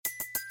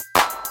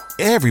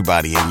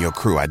Everybody in your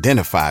crew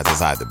identifies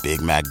as either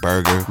Big Mac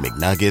Burger,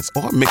 McNuggets,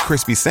 or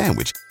McCrispy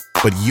Sandwich.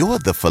 But you're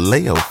the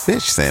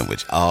Filet-O-Fish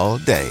Sandwich all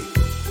day.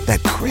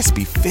 That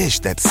crispy fish,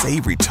 that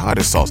savory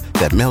tartar sauce,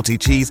 that melty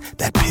cheese,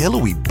 that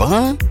pillowy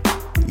bun.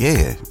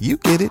 Yeah, you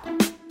get it.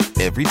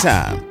 Every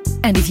time.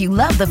 And if you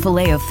love the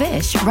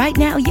Filet-O-Fish, right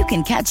now you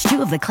can catch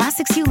two of the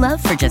classics you love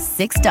for just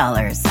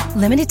 $6.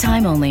 Limited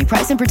time only.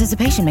 Price and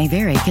participation may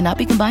vary. Cannot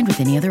be combined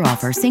with any other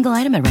offer. Single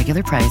item at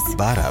regular price.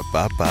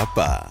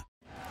 Ba-da-ba-ba-ba.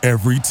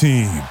 Every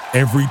team,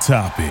 every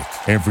topic,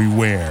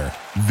 everywhere.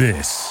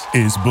 This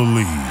is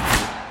Believe.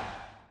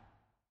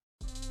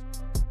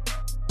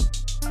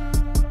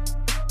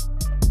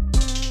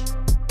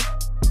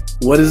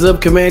 What is up,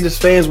 Commanders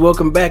fans?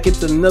 Welcome back.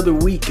 It's another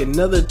week,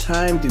 another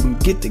time to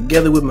get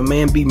together with my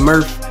man B.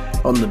 Murph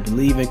on the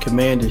Believe in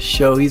Commanders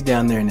show. He's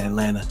down there in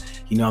Atlanta.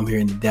 You know, I'm here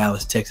in the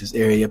Dallas, Texas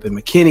area up in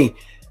McKinney.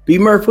 B.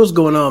 Murph, what's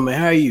going on, man?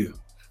 How are you?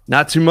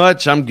 Not too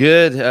much. I'm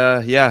good.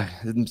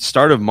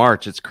 Start of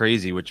March. It's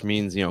crazy, which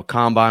means,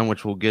 combine,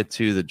 which we'll get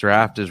to. The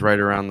draft is right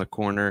around the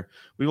corner.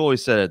 We've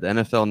always said it. The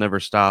NFL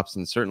never stops,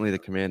 and certainly the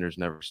Commanders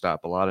never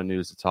stop. A lot of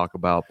news to talk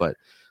about, but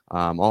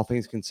all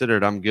things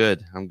considered, I'm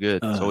good.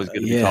 It's always good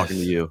to be talking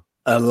to you.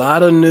 A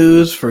lot of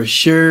news for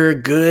sure.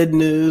 Good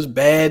news,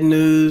 bad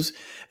news,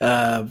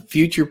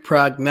 future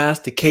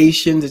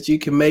prognostications that you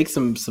can make,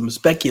 some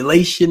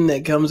speculation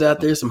that comes out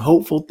there, some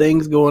hopeful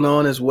things going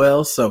on as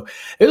well. So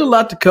there's a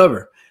lot to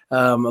cover.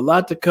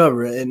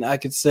 And I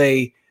could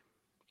say,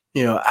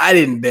 I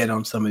didn't bet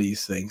on some of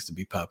these things to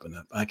be popping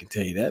up. I can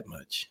tell you that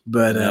much.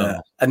 But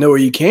I know where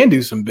you can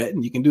do some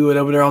betting. You can do it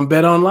over there on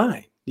Bet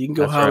Online. You can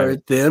go holler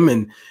at them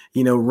and,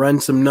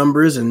 run some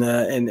numbers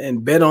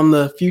and bet on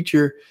the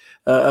future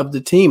of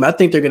the team. I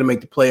think they're going to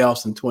make the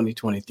playoffs in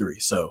 2023.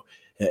 So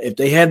if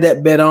they had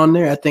that bet on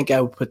there, I think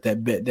I would put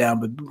that bet down.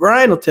 But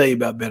Brian will tell you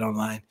about Bet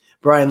Online.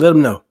 Brian, let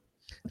them know.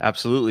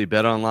 Absolutely.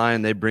 Bet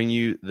Online, they bring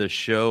you the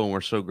show, and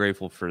we're so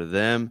grateful for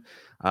them.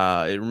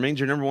 It remains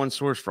your number one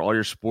source for all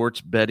your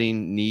sports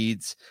betting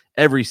needs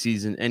every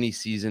season, any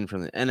season,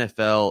 from the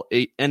NFL,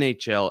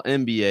 NHL,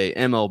 NBA,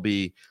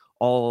 MLB,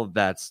 all of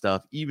that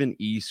stuff, even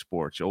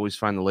esports. You always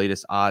find the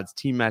latest odds,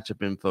 team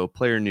matchup info,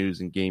 player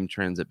news, and game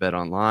trends at Bet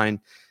Online.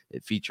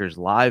 It features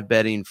live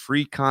betting,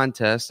 free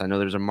contests. I know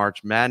there's a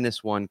March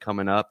Madness one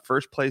coming up.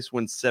 First place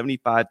wins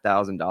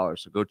 $75,000.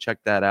 So go check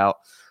that out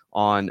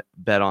on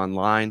Bet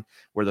Online.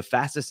 We're the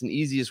fastest and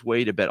easiest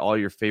way to bet all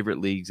your favorite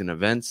leagues and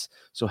events.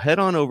 So head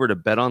on over to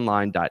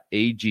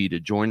betonline.ag to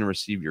join and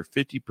receive your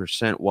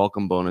 50%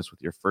 welcome bonus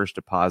with your first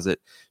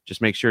deposit.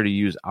 Just make sure to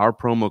use our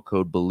promo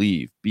code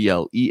BELIEVE,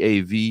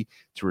 BLEAV,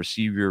 to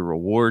receive your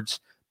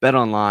rewards. Bet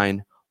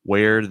Online,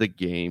 where the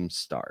game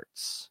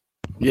starts.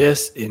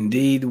 Yes,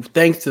 indeed.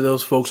 Thanks to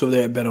those folks over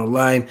there at Bet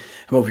Online.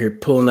 I'm over here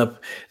pulling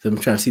up. I'm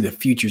trying to see the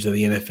futures of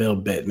the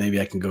NFL bet. Maybe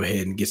I can go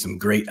ahead and get some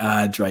great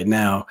odds right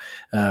now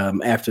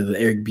after the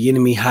Eric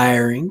Bieniemy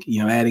hiring,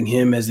 adding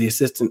him as the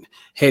assistant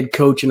head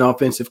coach and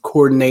offensive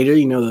coordinator.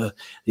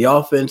 The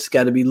offense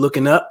got to be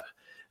looking up.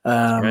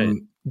 Right.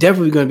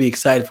 Definitely going to be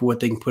excited for what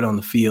they can put on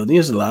the field.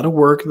 There's a lot of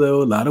work,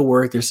 though,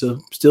 There's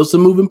still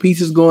some moving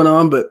pieces going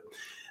on, but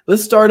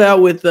let's start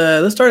out with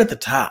let's start at the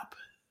top.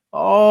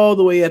 All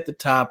the way at the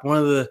top, one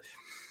of the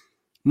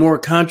more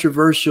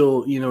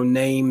controversial,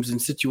 names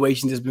and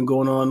situations that's been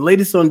going on.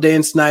 Latest on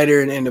Dan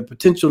Snyder and a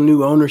potential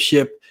new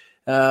ownership.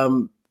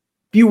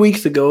 Few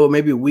weeks ago,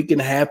 maybe a week and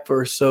a half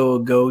or so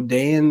ago,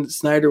 Dan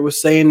Snyder was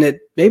saying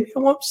that maybe I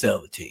won't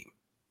sell the team.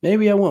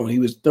 Maybe I won't. He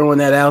was throwing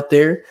that out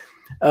there.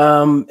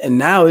 And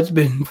now it's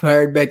been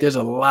fired back. There's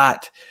a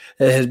lot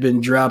that has been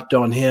dropped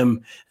on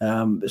him,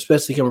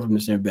 especially coming from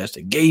this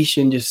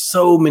investigation. Just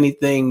so many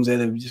things that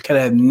have just kind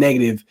of have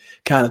negative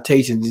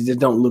connotations. They just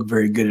don't look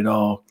very good at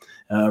all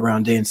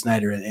around Dan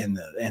Snyder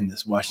and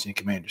this Washington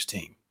Commanders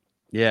team.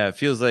 Yeah, it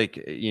feels like,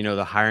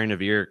 the hiring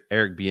of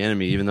Eric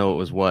Bieniemy, even though it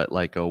was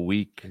like a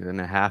week and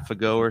a half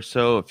ago or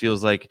so, it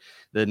feels like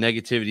the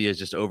negativity has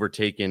just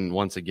overtaken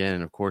once again.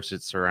 And of course,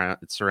 it's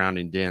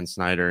surrounding Dan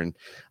Snyder. And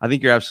I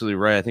think you're absolutely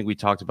right. I think we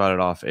talked about it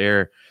off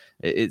air.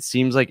 It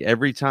seems like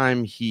every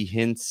time he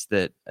hints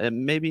that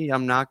maybe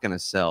I'm not going to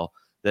sell,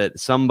 that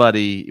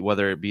somebody,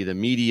 whether it be the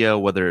media,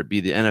 whether it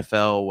be the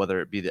NFL, whether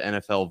it be the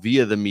NFL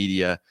via the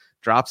media,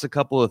 drops a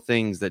couple of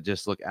things that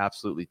just look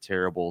absolutely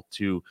terrible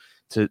to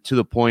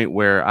the point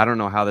where I don't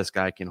know how this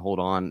guy can hold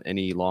on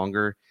any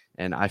longer.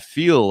 And I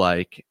feel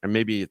like, or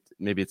maybe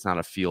it's not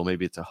a feel,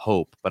 maybe it's a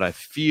hope, but I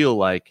feel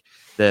like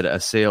that a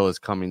sale is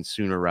coming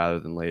sooner rather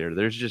than later.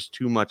 There's just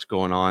too much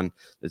going on.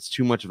 It's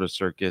too much of a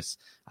circus.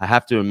 I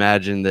have to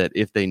imagine that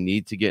if they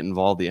need to get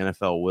involved, the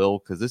NFL will,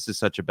 because this is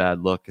such a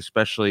bad look,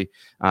 especially,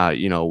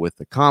 with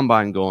the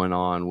combine going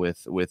on,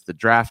 with the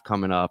draft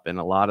coming up, and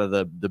a lot of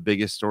the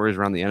biggest stories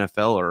around the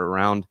NFL are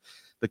around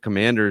the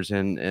Commanders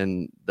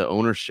and the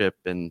ownership,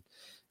 and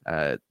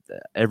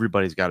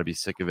everybody's got to be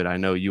sick of it. I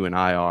know you and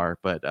I are,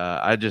 but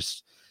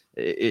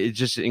it's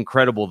just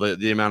incredible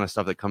the amount of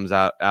stuff that comes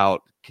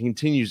out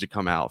continues to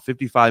come out.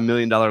 $55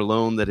 million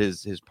loan that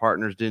his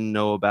partners didn't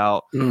know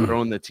about,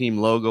 throwing the team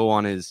logo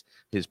on his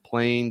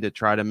plane to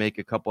try to make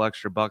a couple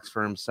extra bucks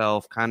for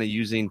himself, kind of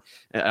using,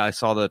 I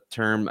saw the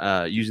term,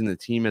 using the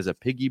team as a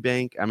piggy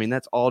bank. I mean,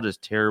 that's all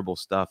just terrible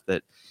stuff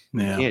that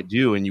you can't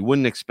do. And you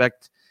wouldn't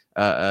expect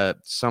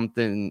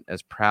something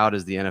as proud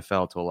as the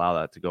NFL to allow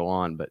that to go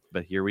on.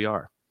 But here we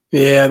are.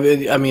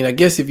 Yeah. I mean, I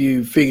guess if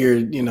you figure,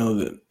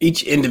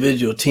 each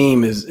individual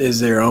team is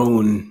their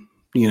own,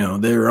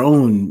 their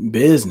own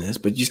business,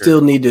 but you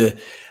still need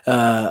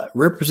to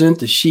represent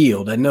the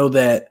shield. I know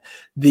that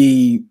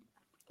the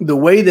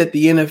way that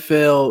the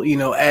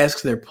NFL,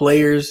 asks their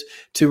players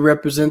to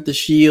represent the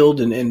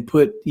shield and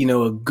put,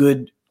 a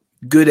good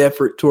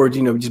effort towards,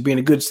 just being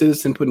a good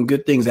citizen, putting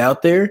good things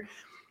out there,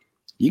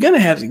 you're going to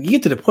have to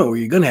get to the point where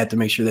you're going to have to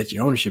make sure that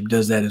your ownership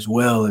does that as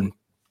well. And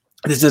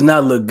this does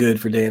not look good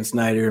for Dan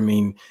Snyder. I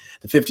mean,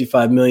 the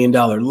 $55 million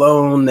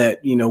loan that,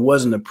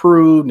 wasn't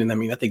approved. And I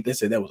mean, I think they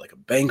said that was like a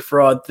bank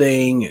fraud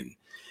thing. And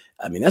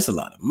I mean, that's a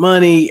lot of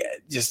money.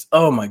 Just,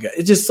 oh my God.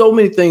 It's just so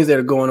many things that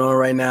are going on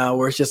right now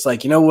where it's just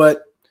like, you know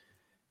what?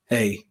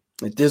 Hey,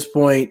 at this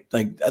point,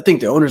 like, I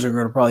think the owners are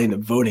going to probably end up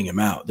voting him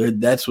out.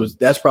 That's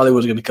probably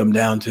what's going to come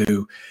down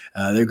to.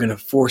 They're going to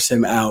force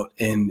him out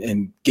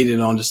and get it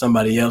on to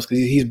somebody else because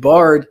he's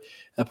barred.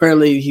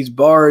 Apparently, he's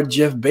barred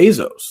Jeff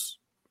Bezos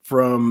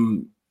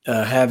from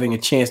having a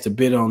chance to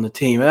bid on the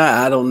team. And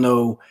I don't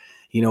know,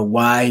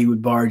 why he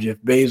would bar Jeff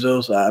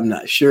Bezos. I'm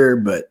not sure,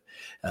 but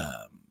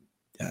I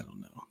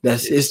don't know.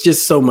 It's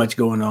just so much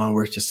going on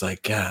where it's just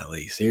like,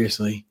 golly,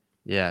 seriously.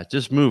 Yeah,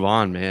 just move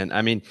on, man.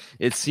 I mean,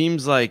 it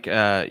seems like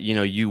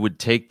you would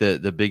take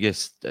the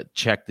biggest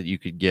check that you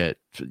could get,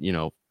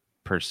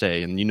 per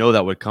se, and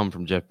that would come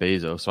from Jeff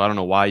Bezos. So I don't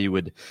know why you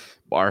would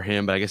bar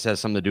him, but I guess it has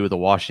something to do with the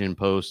Washington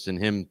Post and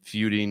him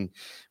feuding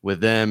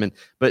with them.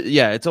 But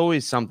yeah, it's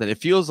always something. It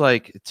feels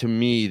like to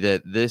me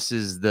that this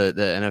is the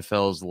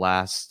NFL's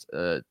last.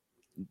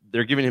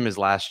 They're giving him his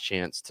last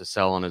chance to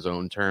sell on his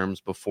own terms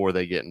before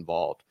they get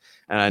involved.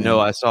 And I know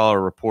I saw a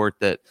report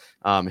that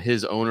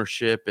his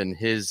ownership and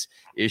his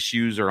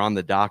issues are on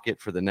the docket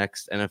for the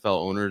next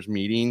NFL owners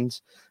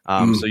meetings.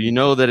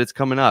 So that it's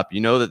coming up.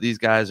 That these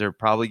guys are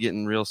probably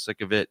getting real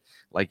sick of it.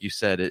 Like you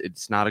said,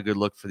 it's not a good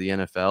look for the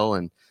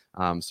NFL.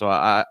 And so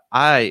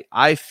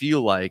I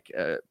feel like,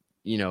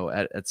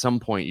 at some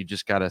point you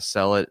just got to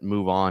sell it,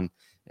 move on,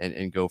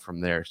 and go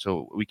from there.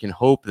 So we can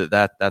hope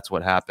that's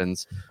what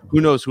happens. Who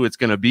knows who it's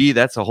going to be?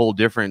 That's a whole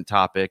different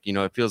topic.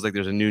 It feels like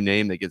there's a new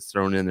name that gets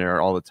thrown in there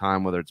all the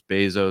time, whether it's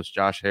Bezos,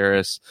 Josh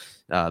Harris,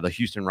 the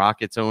Houston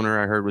Rockets owner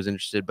I heard was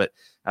interested, but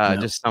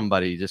just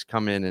somebody just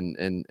come in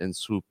and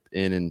swoop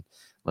in and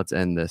let's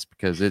end this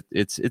because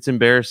it's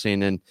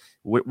embarrassing. And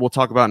we'll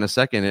talk about in a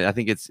second. I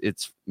think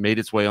it's made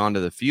its way onto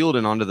the field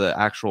and onto the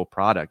actual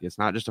product. It's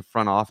not just a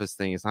front office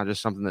thing. It's not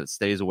just something that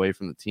stays away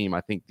from the team.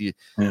 I think the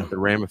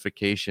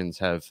ramifications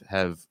have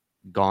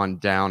gone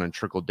down and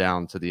trickled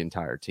down to the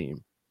entire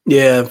team.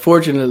 Yeah,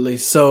 unfortunately.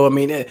 So, I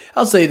mean,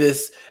 I'll say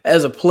this: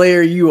 as a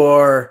player, you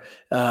are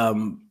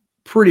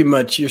pretty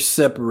much you're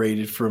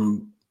separated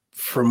from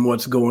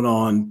what's going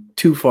on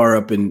too far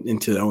up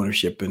into the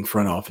ownership and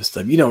front office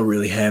stuff. You don't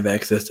really have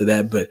access to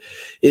that, but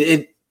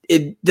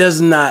it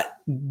does not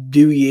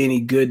do you any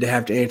good to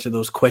have to answer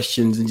those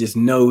questions and just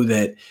know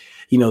that,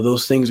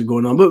 those things are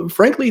going on. But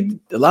frankly,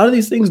 a lot of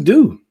these things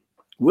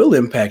will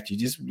impact you.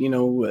 Just,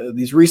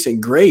 these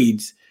recent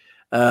grades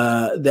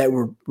that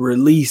were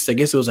released, I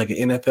guess it was like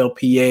an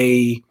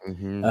NFLPA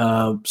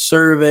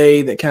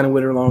survey that kind of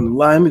went along the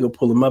line. Let me go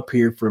pull them up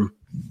here from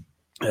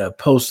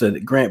post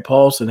that Grant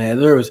Paulson had.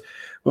 There was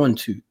 1,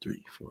 2,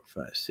 3, 4,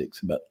 5,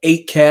 6, about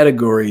 8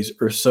 categories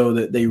or so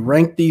that they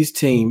ranked these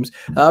teams.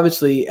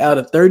 Obviously, out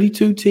of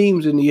 32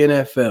 teams in the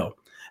NFL,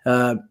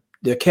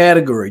 the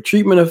category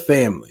treatment of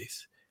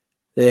families,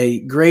 they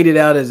graded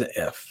out as an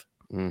F,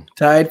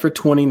 tied for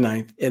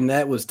 29th, and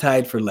that was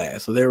tied for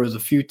last. So there was a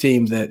few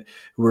teams that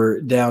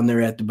were down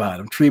there at the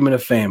bottom. Treatment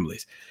of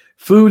families,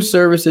 food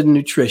service and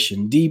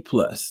nutrition, D+,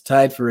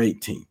 tied for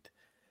 18th.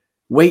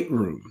 Weight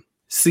room,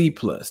 C+,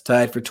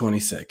 tied for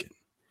 22nd.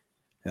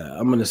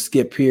 I'm going to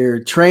skip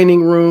here.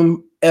 Training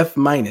room, F-.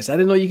 I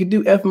didn't know you could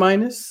do F-,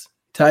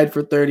 tied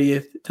for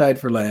 30th, tied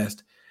for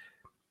last.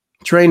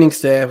 Training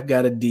staff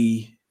got a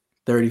D,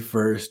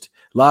 31st.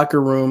 Locker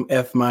room,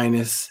 F-,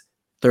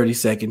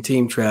 32nd.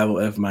 Team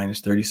travel, F-,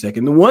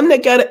 32nd. The one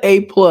that got an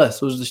A+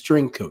 was the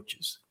string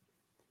coaches.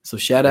 So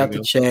shout out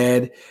to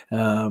Chad.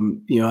 I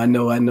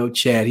know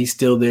Chad. He's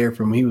still there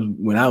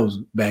when I was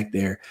back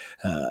there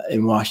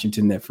in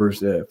Washington that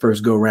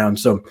first go round.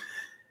 So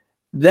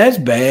that's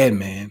bad,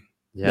 man.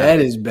 Yeah. That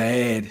is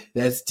bad.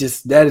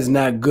 That is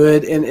not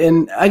good.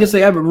 And I can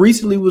say I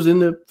recently was in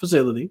the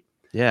facility.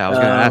 Yeah, I was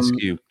going to ask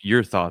you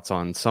your thoughts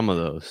on some of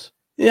those.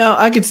 Yeah,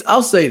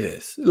 I'll say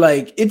this.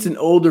 Like, it's an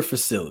older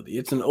facility.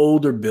 It's an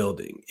older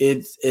building.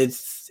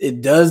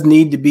 It does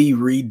need to be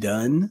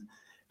redone.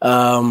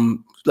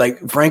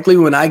 Like, frankly,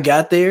 when I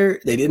got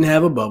there, they didn't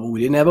have a bubble. We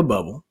didn't have a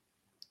bubble.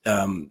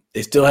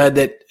 They still had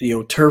that,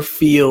 turf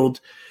field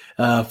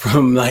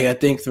from like I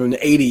think from the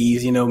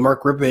 80s. You know,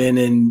 Mark Rippon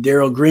and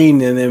Darryl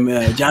Green and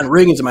then John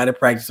Riggins might have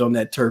practiced on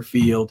that turf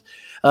field.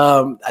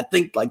 I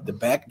think like the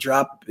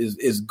backdrop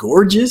is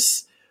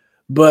gorgeous,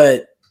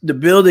 but the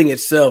building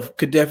itself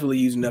could definitely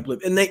use an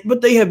uplift.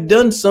 But they have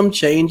done some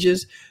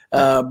changes.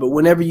 But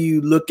whenever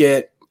you look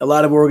at a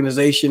lot of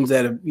organizations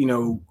that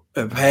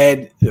have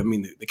had, I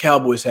mean, the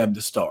Cowboys have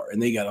the Star,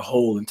 and they got a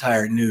whole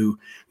entire new,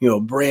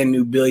 brand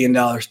new $1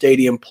 billion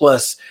stadium.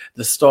 Plus,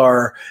 the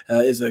Star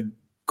is a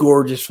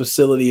gorgeous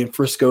facility in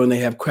Frisco, and they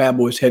have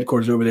Cowboys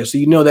headquarters over there. So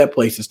that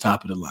place is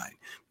top of the line.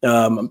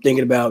 I'm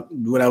thinking about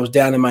when I was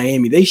down in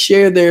Miami. They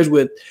share theirs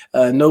with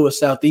Nova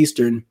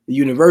Southeastern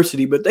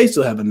University, but they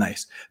still have a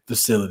nice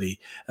facility.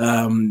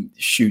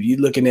 You're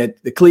looking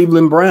at the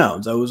Cleveland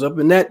Browns. I was up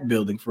in that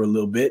building for a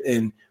little bit,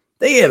 and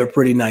they have a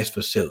pretty nice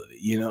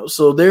facility.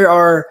 So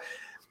there's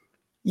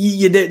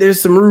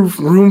some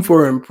room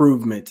for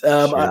improvement.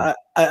 Sure.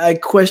 I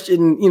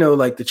question,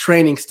 like the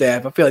training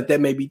staff. I feel like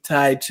that may be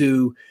tied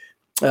to,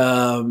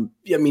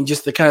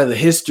 just the kind of the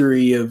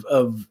history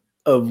of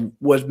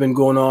what's been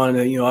going on.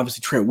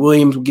 Obviously Trent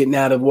Williams getting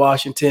out of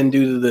Washington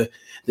due to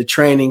the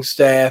training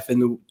staff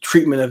and the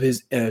treatment of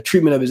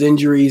his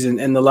injuries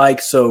and the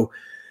like. So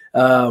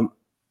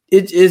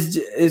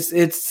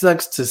it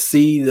sucks to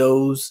see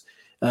those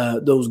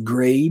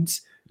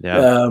grades.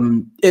 Yeah.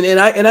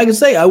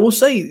 I will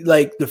say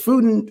like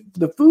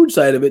the food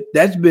side of it,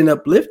 that's been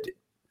uplifted.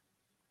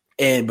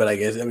 But I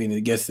guess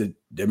that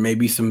there may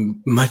be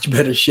some much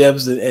better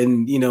chefs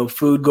and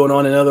food going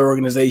on in other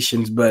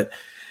organizations, but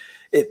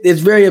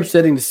it's very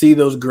upsetting to see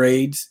those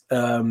grades.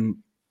 And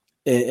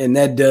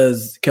that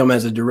does come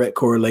as a direct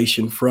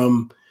correlation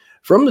from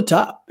the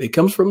top. It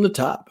comes from the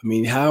top. I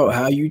mean,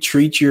 how you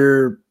treat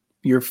your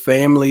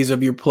families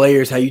of your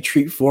players, how you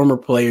treat former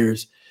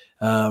players.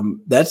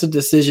 That's a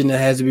decision that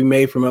has to be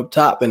made from up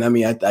top. And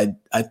I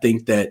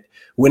think that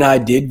when I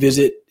did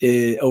visit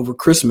over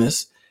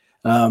Christmas,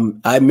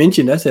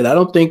 I said, I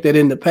don't think that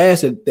in the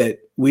past that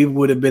we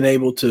would have been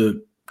able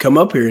to come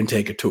up here and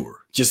take a tour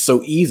just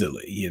so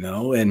easily,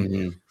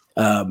 and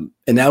and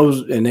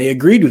they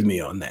agreed with me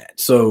on that.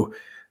 So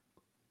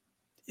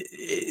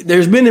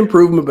there's been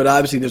improvement, but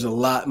obviously there's a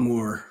lot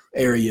more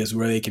areas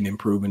where they can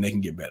improve and they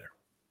can get better.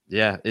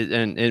 Yeah,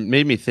 it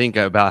made me think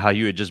about how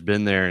you had just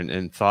been there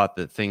and thought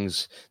that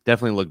things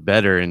definitely look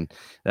better, and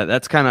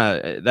that's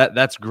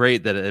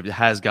great that it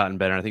has gotten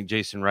better. I think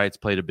Jason Wright's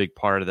played a big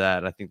part of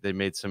that. I think they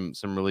made some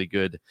really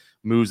good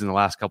moves in the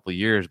last couple of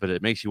years, but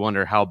it makes you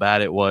wonder how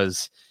bad it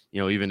was,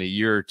 even a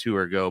year or two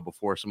ago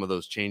before some of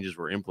those changes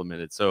were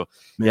implemented. So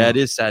yeah, it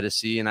is sad to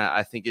see, and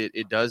I think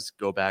it does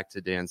go back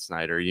to Dan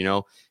Snyder.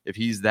 If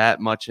he's that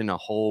much in a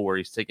hole where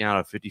he's taking out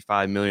a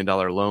 $55 million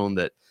loan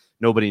that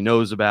nobody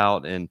knows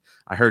about, and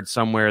I heard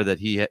somewhere that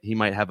he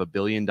might have $1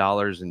 billion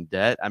in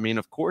debt. I mean,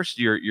 of course,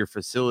 your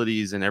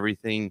facilities and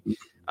everything,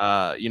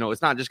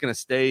 it's not just going to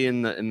stay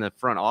in the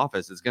front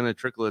office. It's going to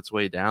trickle its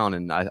way down,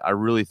 and I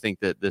really think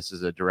that this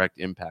is a direct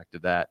impact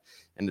of that.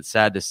 And it's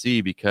sad to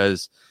see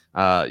because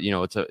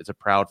it's a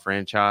proud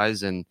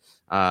franchise, and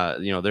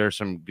there are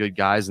some good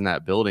guys in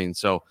that building.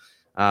 So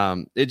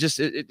it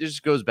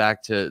just goes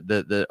back to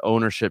the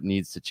ownership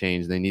needs to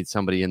change. They need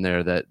somebody in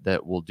there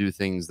that will do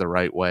things the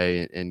right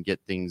way and get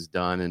things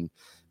done and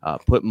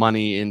put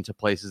money into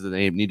places that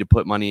they need to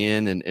put money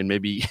in, and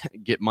maybe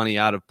get money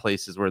out of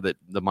places where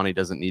the money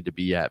doesn't need to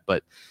be at.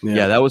 But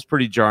yeah, that was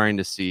pretty jarring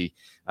to see.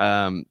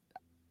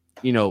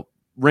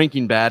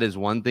 Ranking bad is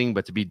one thing,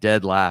 but to be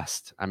dead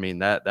last, I mean,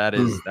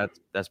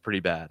 that's pretty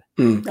bad.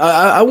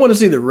 I want to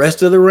see the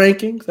rest of the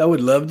rankings. I would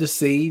love to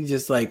see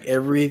just like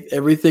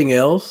everything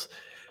else,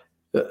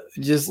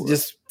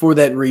 just for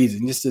that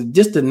reason,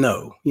 just to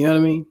know, you know what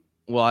I mean?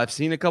 Well, I've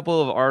seen a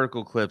couple of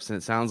article clips, and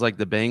it sounds like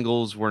the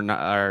Bengals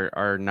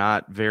are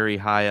not very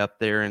high up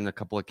there in a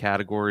couple of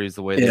categories,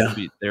 the way they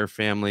treat their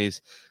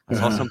families. I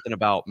saw something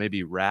about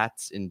maybe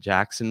rats in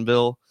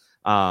Jacksonville.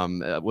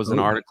 It was an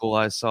article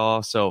I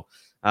saw. So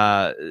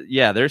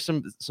there's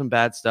some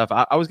bad stuff.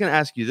 I was going to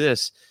ask you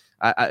this.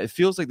 It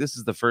feels like this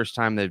is the first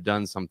time they've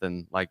done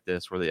something like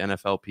this, where the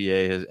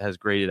NFLPA has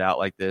graded out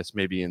like this,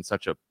 maybe in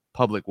such a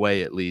public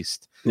way, at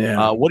least.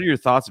 Yeah. What are your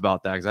thoughts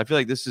about that? Because I feel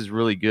like this is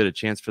really good, a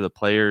chance for the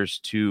players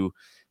to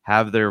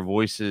have their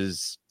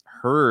voices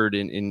heard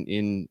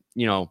and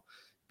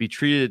be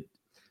treated.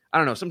 I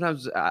don't know.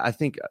 Sometimes I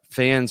think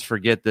fans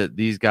forget that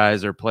these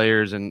guys are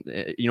players and,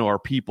 are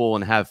people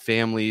and have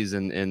families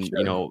and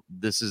sure.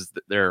 This is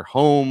their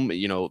home,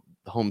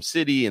 home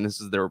city, and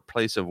this is their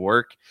place of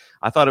work.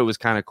 I thought it was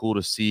kind of cool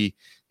to see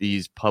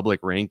these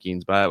public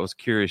rankings, but I was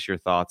curious your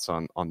thoughts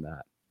on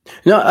that.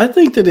 No, I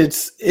think that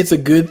it's a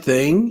good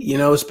thing,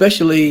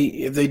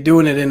 especially if they're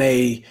doing it in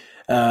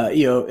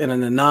in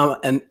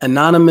an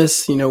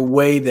anonymous,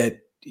 way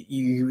that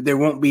there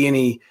won't be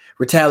any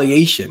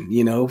retaliation,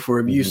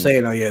 for you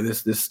saying, oh yeah,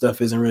 this stuff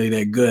isn't really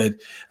that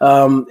good.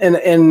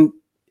 And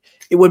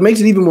what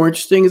makes it even more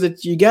interesting is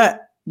that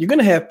you're going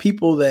to have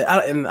people that,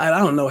 I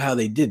don't know how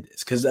they did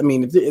this. Cause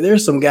if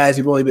there's some guys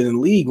who've only been in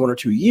the league 1 or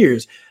 2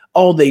 years,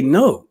 all they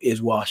know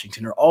is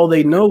Washington, or all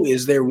they know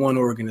is their one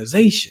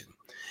organization.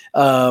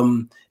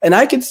 And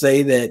I could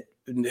say that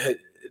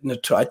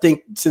I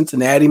think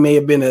Cincinnati may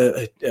have been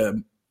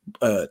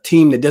a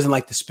team that doesn't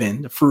like to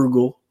spend, a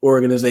frugal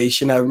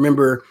organization. I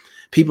remember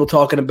people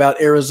talking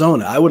about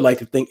Arizona. I would like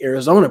to think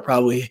Arizona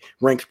probably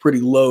ranks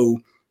pretty low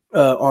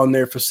on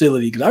their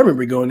facility, because I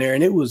remember going there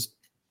and it was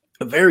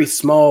a very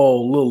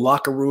small little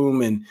locker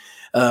room, and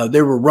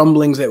there were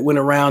rumblings that went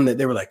around that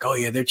they were like, oh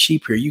yeah, they're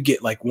cheap here. You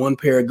get like one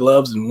pair of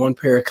gloves and one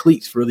pair of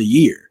cleats for the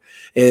year.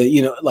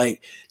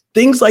 Like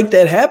things like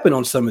that happen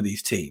on some of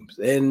these teams.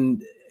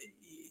 And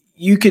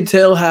you can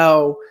tell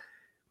how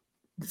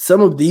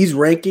some of these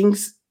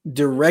rankings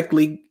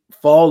directly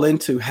fall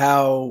into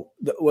how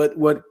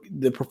what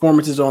the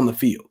performance is on the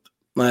field.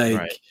 Like,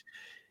 right.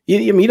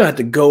 You don't have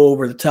to go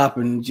over the top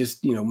and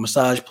just,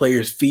 massage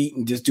players' feet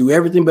and just do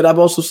everything. But I've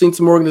also seen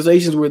some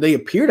organizations where they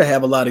appear to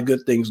have a lot of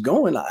good things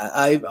going.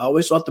 I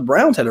always thought the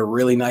Browns had a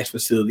really nice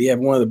facility. They have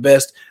one of the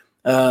best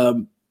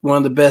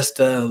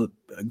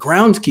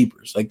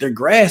groundskeepers. Like their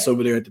grass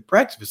over there at the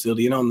practice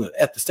facility and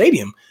at the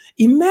stadium,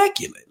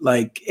 immaculate.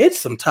 Like it's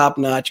some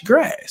top-notch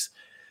grass.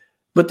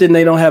 But then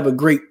they don't have a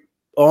great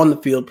on the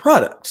field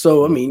product.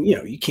 So, I mean,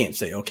 you can't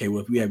say, okay,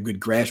 well, if we have good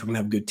grass, we're going to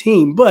have a good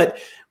team. But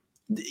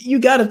you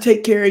got to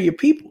take care of your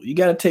people. You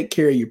got to take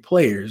care of your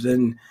players.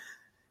 And I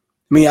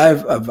mean,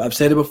 I've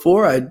said it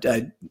before.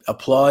 I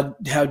applaud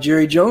how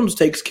Jerry Jones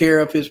takes care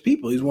of his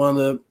people. He's one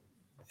of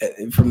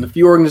from the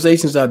few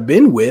organizations I've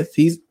been with,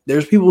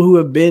 there's people who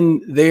have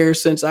been there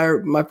since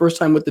my first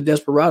time with the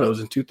Desperados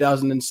in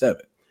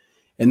 2007.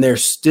 And they're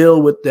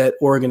still with that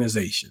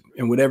organization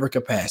in whatever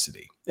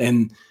capacity.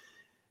 And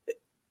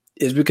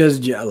it's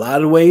because a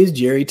lot of ways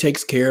Jerry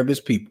takes care of his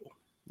people.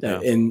 Yeah.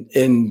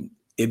 And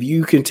if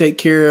you can take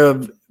care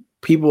of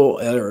people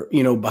that are,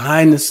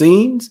 behind the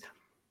scenes,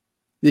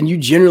 then you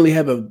generally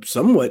have a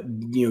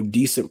somewhat,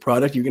 decent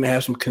product. You're going to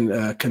have some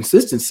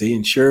consistency.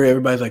 And sure,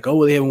 everybody's like, oh,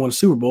 well, they haven't won a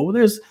Super Bowl. Well,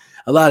 there's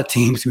a lot of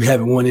teams who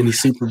haven't won any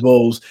Super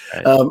Bowls.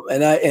 Right.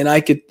 And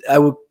I could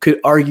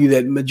argue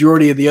that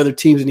majority of the other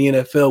teams in the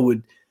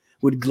NFL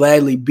would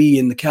gladly be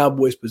in the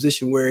Cowboys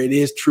position where it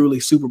is truly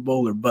Super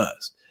Bowl or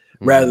bust,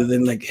 rather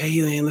than like,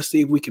 hey, man, let's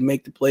see if we can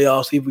make the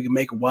playoffs, see if we can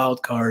make a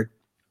wild card.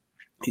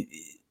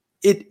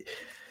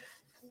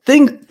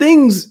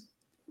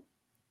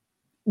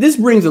 This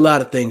brings a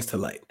lot of things to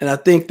light. And I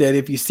think that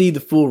if you see the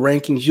full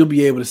rankings, you'll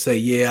be able to say,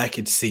 yeah, I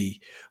can see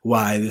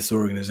why this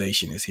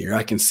organization is here.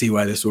 I can see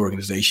why this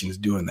organization is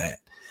doing that,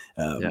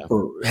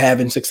 or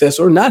having success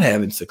or not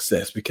having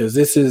success, because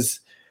it's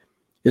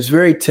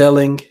very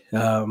telling.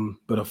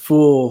 But a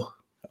full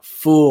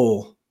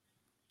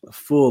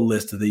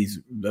list of these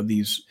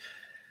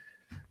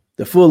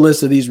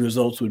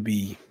results would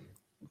be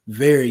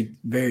very,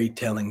 very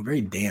telling,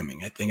 very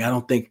damning. I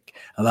don't think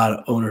a lot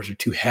of owners are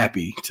too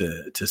happy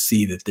to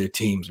see that their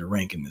teams are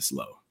ranking this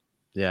low.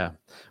 Yeah.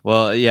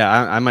 Well, yeah,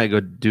 I might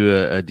go do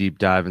a deep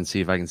dive and see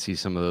if I can see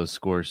some of those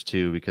scores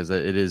too, because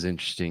it is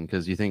interesting,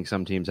 because you think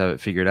some teams have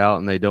it figured out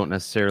and they don't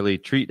necessarily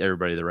treat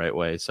everybody the right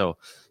way. So,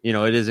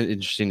 it is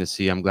interesting to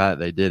see. I'm glad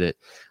they did it.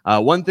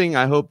 One thing,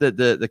 I hope that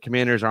the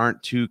Commanders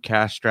aren't too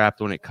cash strapped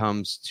when it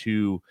comes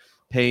to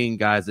paying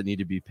guys that need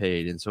to be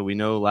paid. And so we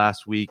know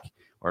last week,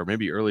 or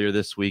maybe earlier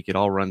this week, it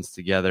all runs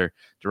together.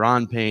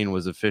 Daron Payne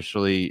was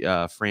officially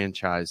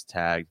franchise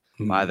tagged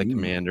by the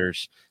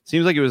Commanders.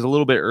 Seems like it was a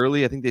little bit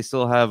early. I think they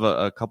still have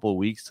a couple of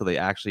weeks till they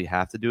actually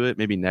have to do it,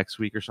 maybe next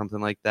week or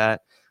something like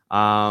that.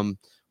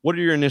 What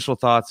are your initial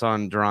thoughts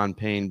on Daron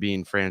Payne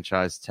being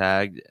franchise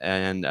tagged,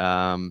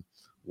 and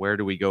where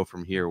do we go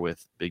from here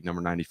with big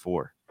number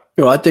 94?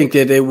 I think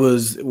that it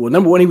was,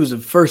 number one, he was the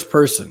first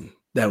person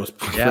that was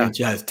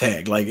franchise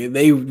tag. Like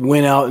they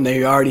went out and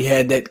they already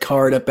had that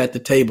card up at the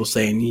table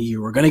saying,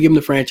 you were going to give him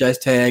the franchise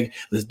tag.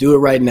 Let's do it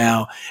right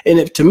now.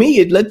 And to me,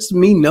 it lets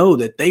me know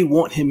that they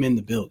want him in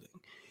the building.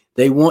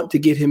 They want to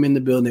get him in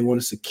the building. They want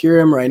to secure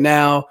him right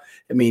now.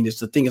 I mean,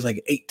 it's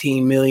like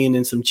 $18 million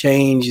and some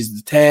change is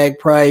the tag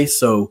price.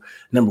 So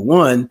number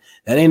one,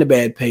 that ain't a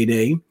bad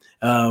payday.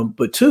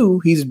 But two,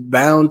 he's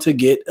bound to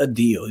get a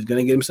deal. He's going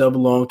to get himself a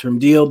long-term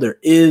deal. There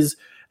is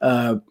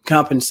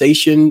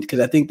compensation, because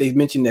I think they've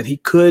mentioned that he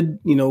could,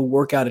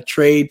 work out a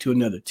trade to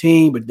another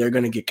team, but they're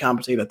going to get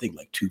compensated, I think,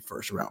 like 2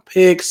 first-round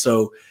picks.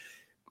 So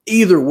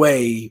either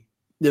way,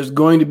 there's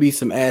going to be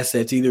some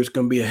assets. Either it's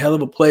going to be a hell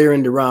of a player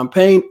in Daron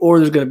Payne, or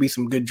there's going to be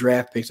some good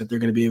draft picks that they're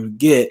going to be able to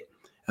get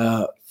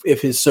if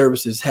his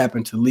services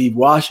happen to leave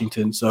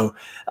Washington. So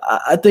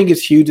I think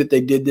it's huge that they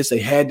did this. They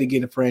had to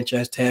get a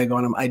franchise tag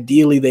on him.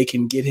 Ideally, they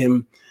can get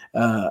him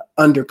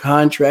under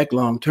contract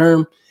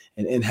long-term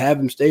and have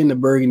him stay in the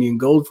burgundy and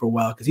gold for a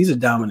while, because he's a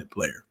dominant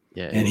player.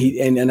 Yeah,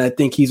 and I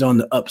think he's on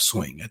the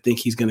upswing. I think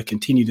he's going to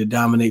continue to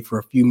dominate for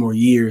a few more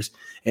years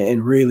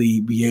and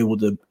really be able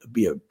to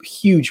be a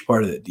huge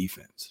part of that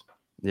defense.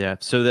 Yeah,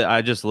 so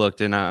I just looked,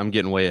 and I'm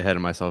getting way ahead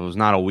of myself. It was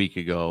not a week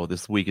ago.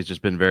 This week has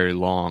just been very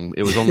long.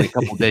 It was only a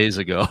couple days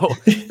ago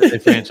that they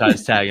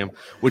franchise tag him,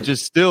 which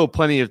is still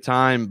plenty of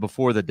time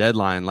before the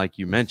deadline. Like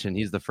you mentioned,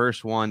 he's the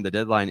first one. The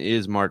deadline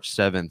is March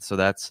 7th, so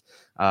that's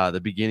the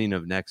beginning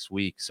of next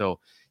week. So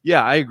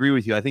Yeah, I agree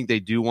with you. I think they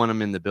do want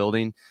him in the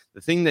building.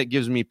 The thing that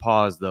gives me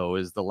pause, though,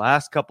 is the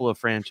last couple of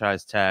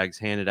franchise tags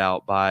handed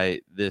out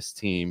by this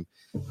team,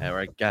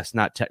 or I guess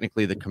not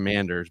technically the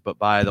Commanders, but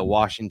by the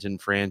Washington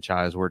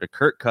franchise, were to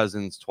Kirk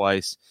Cousins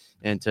twice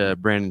and to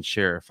Brandon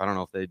Sheriff. I don't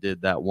know if they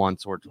did that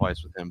once or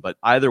twice with him, but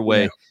either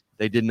way,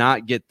 they did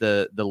not get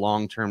the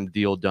long-term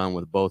deal done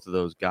with both of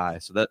those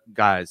guys.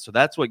 So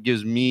that's what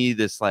gives me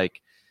this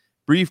like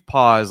brief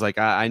pause. Like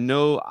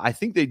I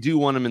think they do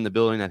want him in the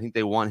building. I think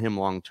they want him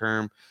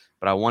long-term,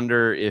 but I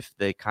wonder if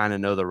they kind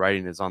of know the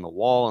writing is on the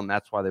wall, and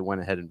that's why they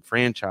went ahead and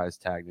franchise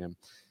tagged him.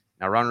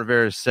 Now, Ron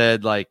Rivera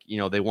said, like,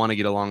 they want to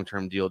get a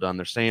long-term deal done.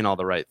 They're saying all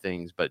the right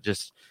things, but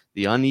just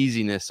the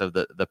uneasiness of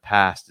the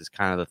past is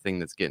kind of the thing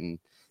that's getting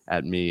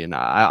at me. And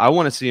I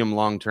want to see him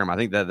long-term. I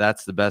think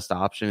that's the best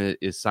option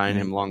is signing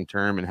him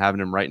long-term and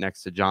having him right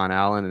next to John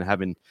Allen and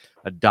having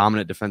a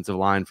dominant defensive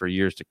line for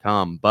years to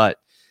come. But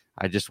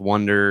I just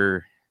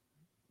wonder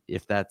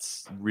if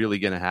that's really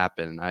going to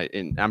happen.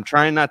 I'm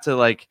trying not to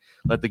like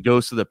let the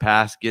ghosts of the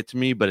past get to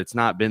me, but it's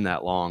not been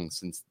that long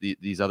since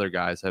these other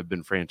guys have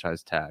been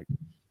franchise tagged.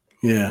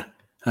 Yeah,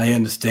 I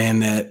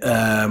understand that.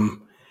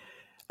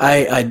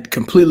 I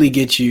completely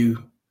get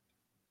you.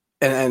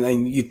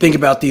 And you think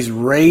about these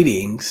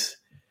ratings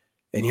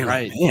and you're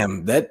like,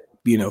 damn, that,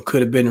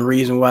 could have been a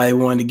reason why they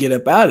wanted to get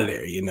up out of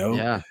there,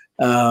 Yeah.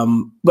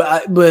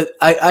 But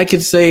I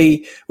could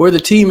say where the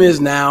team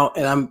is now,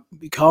 and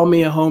call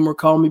me a homer,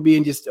 call me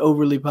being just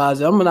overly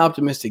positive. I'm an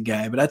optimistic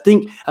guy, but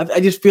I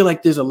just feel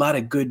like there's a lot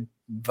of good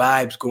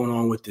vibes going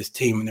on with this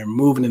team, and they're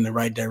moving in the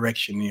right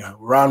direction.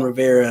 Ron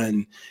Rivera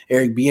and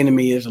Eric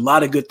Bieniemy, there's a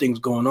lot of good things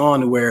going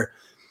on where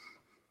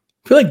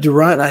I feel like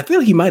Durant, I feel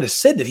like he might have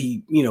said that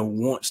he,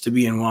 wants to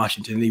be in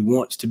Washington. He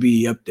wants to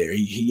be up there.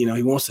 He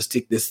wants to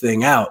stick this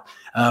thing out.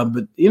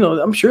 But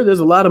I'm sure there's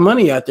a lot of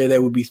money out there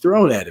that would be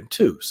thrown at him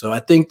too. So I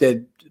think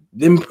that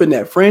them putting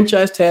that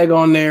franchise tag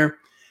on there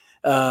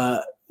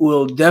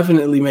will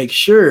definitely make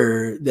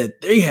sure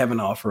that they have an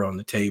offer on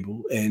the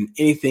table, and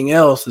anything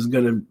else is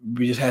going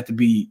to just have to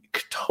be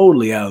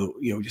totally out,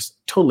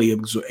 just totally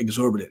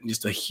exorbitant,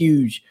 just a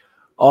huge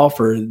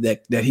offer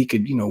that he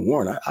could,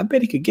 warrant. I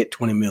bet he could get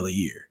 $20 million a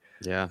year.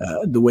 Yeah.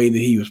 The way that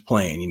he was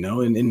playing,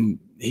 and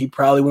he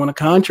probably won a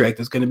contract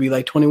that's going to be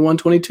like 21,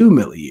 22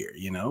 mil a year,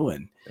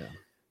 and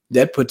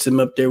that puts him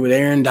up there with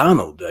Aaron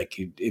Donald. Like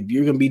if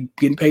you're going to be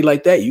getting paid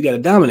like that, you got to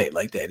dominate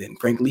like that. And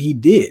frankly, he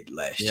did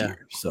last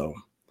year. So,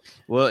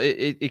 well,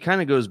 it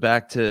kind of goes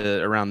back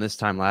to around this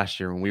time last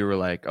year when we were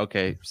like,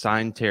 okay,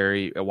 sign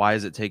Terry. Why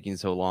is it taking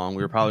so long?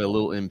 We were probably a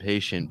little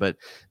impatient, but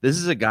this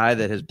is a guy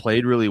that has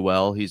played really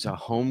well. He's a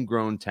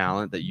homegrown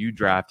talent that you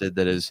drafted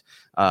that has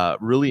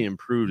really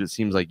improved, it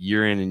seems like,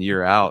 year in and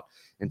year out.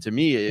 And to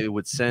me, it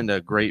would send a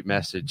great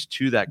message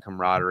to that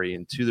camaraderie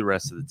and to the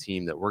rest of the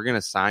team that we're going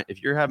to sign.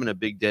 If you're having a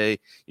big day,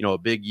 a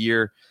big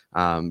year,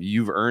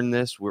 you've earned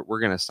this. We're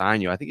going to sign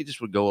you. I think it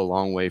just would go a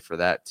long way for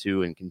that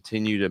too, and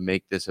continue to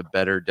make this a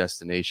better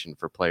destination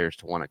for players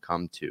to want to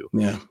come to.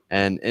 Yeah.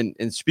 And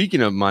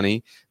speaking of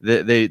money,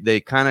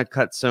 they kind of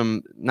cut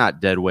some,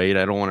 not dead weight.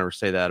 I don't want to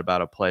say that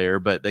about a player,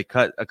 but they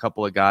cut a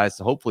couple of guys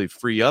to hopefully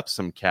free up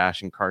some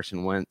cash in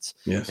Carson Wentz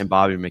and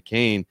Bobby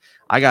McCain.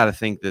 I got to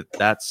think that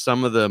that's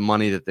some of the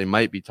money that they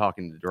might be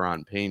talking to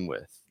Daron Payne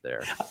with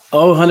there.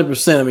 Oh,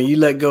 100%. I mean, you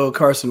let go of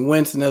Carson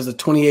Wentz, and there's a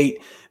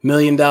 $28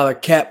 million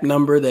cap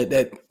number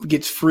that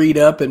gets freed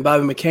up. And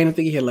Bobby McCain, I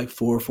think he had like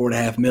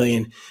 $4.5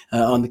 million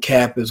on the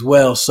cap as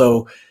well.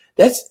 So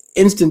that's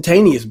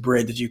instantaneous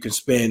bread that you can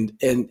spend.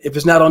 And if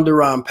it's not on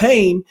Daron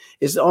Payne,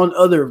 it's on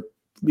other,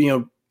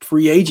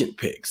 free agent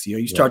picks.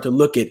 You start to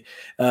look at,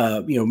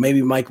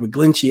 maybe Mike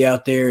McGlinchey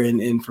out there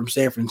and from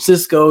San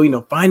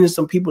Francisco, finding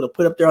some people to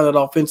put up there on that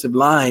offensive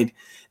line.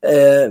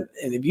 And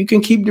if you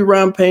can keep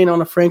Daron Payne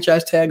on a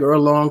franchise tag or a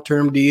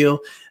long-term deal,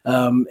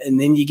 and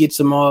then you get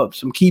some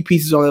key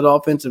pieces on that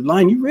offensive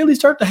line, you really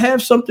start to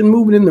have something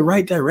moving in the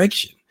right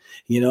direction,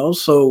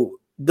 So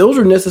those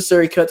are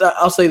necessary cuts.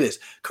 I'll say this.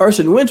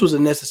 Carson Wentz was a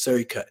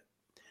necessary cut.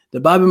 The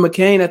Bobby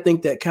McCain, I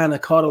think that kind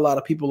of caught a lot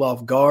of people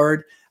off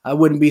guard. I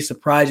wouldn't be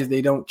surprised if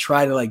they don't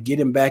try to get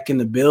him back in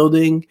the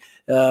building,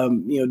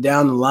 down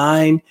the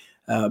line.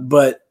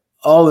 But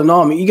all in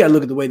all, I mean, you got to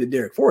look at the way that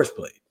Derek Forrest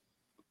played.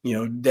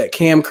 That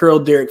Cam Curl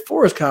Derek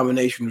Forrest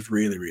combination was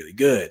really, really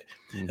good.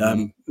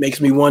 Mm-hmm.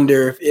 Makes me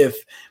wonder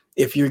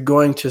if you're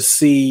going to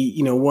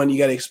see, one you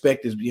got to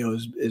expect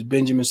is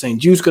Benjamin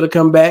St-Juste going to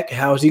come back?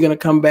 How is he going to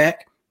come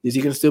back? Is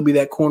he going to still be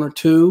that corner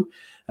too?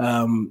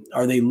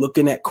 Are they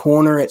looking at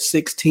corner at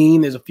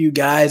 16? There's a few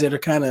guys that are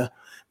kind of,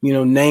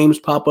 names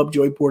pop up,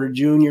 Joey Porter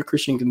Jr.,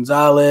 Christian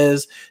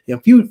Gonzalez, a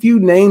few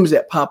names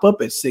that pop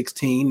up at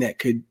 16 that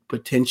could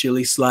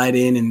potentially slide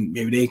in, and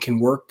maybe they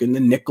can work in the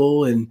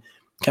nickel and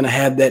kind of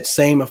have that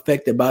same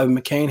effect that Bobby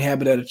McCain had,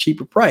 but at a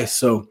cheaper price.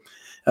 So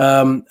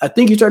I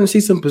think you're starting to see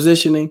some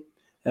positioning.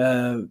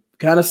 Kind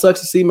of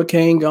sucks to see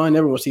McCain gone.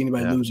 Never want to see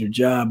anybody lose their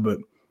job, but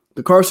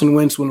the Carson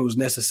Wentz one was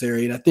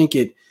necessary. And I think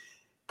that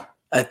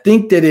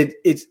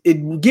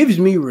it gives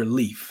me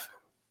relief,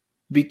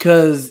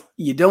 because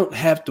you don't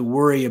have to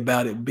worry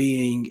about it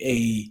being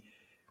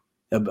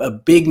a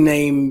big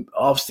name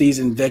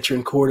offseason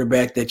veteran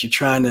quarterback that you're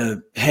trying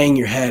to hang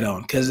your hat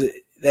on, because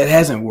that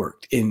hasn't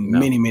worked in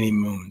many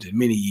moons and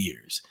many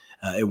years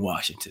in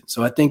Washington.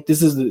 So I think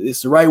it's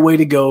the right way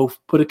to go.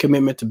 Put a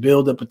commitment to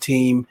build up a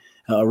team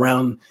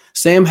around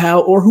Sam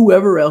Howell or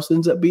whoever else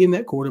ends up being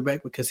that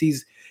quarterback, because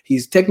he's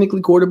technically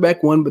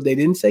quarterback one, but they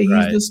didn't say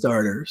he's the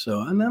starter.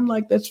 So, and I'm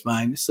like, that's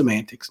fine. It's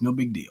semantics, no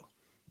big deal.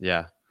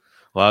 Yeah.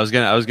 Well, I was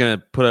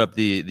gonna put up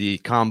the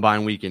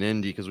combine week in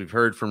Indy, because we've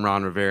heard from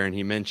Ron Rivera, and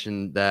he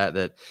mentioned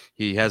that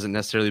he hasn't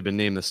necessarily been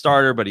named the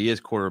starter, but he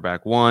is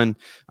quarterback one.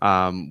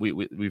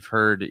 We've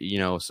heard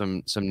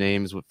some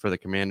names for the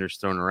Commanders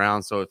thrown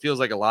around, so it feels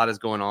like a lot is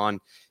going on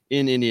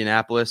in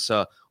Indianapolis.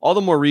 All the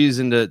more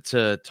reason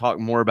to talk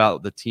more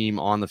about the team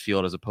on the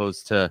field as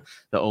opposed to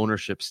the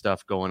ownership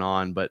stuff going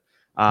on. But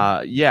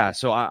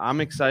so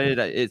I'm excited.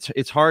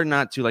 It's hard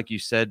not to, like you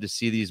said, to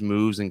see these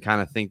moves and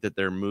kind of think that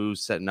they're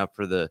moves setting up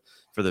for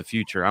the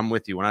future. I'm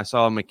with you. When I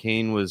saw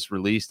McCain was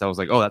released, I was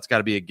like, oh, that's got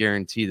to be a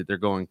guarantee that they're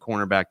going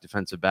cornerback,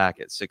 defensive back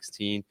at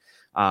 16.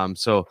 I'm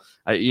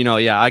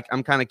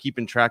kind of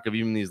keeping track of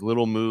even these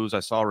little moves.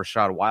 I saw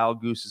Rashad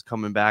Wildgoose is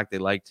coming back. They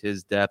liked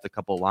his depth. A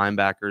couple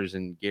linebackers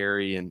and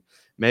Gary and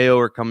Mayo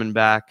are coming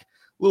back.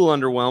 A little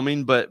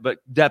underwhelming, but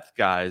depth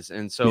guys.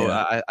 And so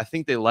I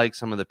think they like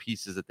some of the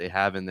pieces that they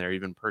have in there,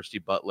 even Percy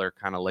Butler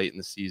kind of late in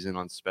the season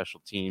on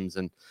special teams.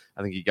 And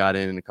I think he got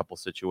in a couple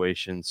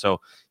situations.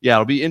 So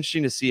it'll be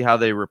interesting to see how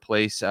they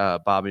replace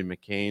Bobby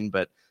McCain,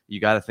 but you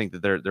got to think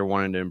that they're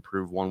wanting to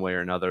improve one way or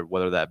another,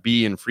 whether that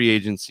be in free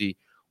agency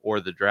or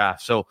the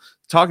draft. So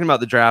talking about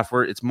the draft,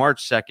 it's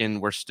March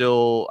 2nd. We're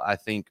still, I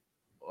think,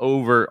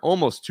 over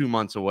almost 2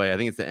 months away. I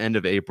think it's the end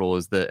of April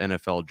is the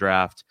NFL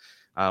draft.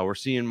 We're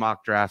seeing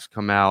mock drafts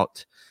come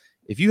out.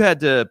 If you had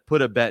to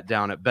put a bet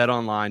down at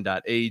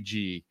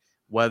betonline.ag,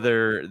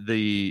 whether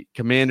the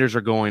Commanders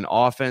are going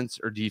offense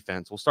or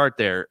defense, we'll start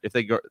there. If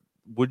they go,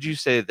 would you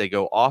say that they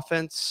go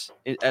offense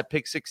at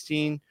pick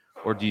 16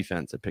 or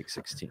defense at pick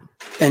 16?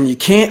 And you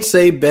can't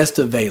say best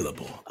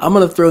available. I'm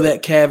going to throw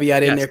that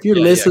caveat in there. If you're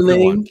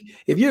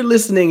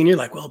listening and you're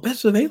like, well,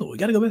 best available, we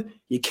got to go.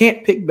 You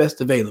can't pick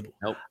best available.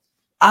 Nope.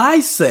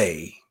 I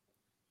say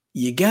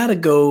you got to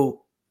go.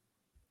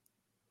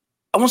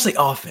 I want to say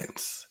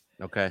offense.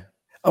 Okay.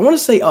 I want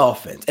to say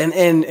offense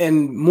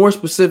and more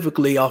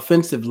specifically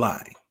offensive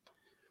line.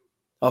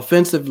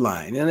 Offensive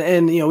line.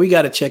 And we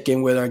got to check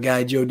in with our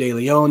guy, Joe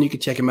DeLeon. You can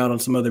check him out on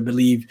some other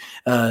Believe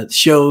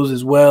shows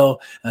as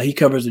well. He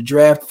covers the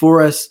draft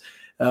for us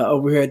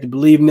over here at the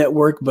Believe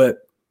Network. But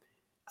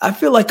I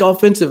feel like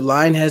offensive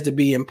line has to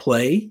be in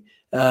play.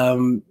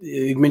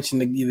 You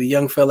mentioned the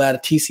young fella out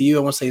of TCU. I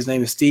want to say his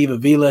name is Steve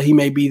Avila. He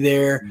may be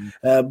there,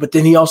 but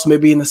then he also may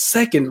be in the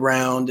second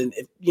round. And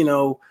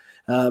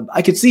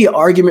I could see an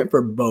argument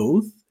for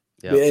both.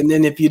 Yep. And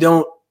then if you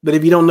don't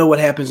know what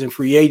happens in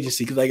free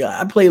agency, because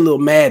I play a little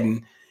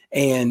Madden,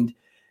 and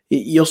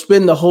you'll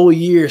spend the whole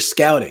year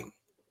scouting,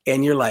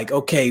 and you're like,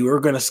 okay, we're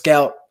going to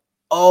scout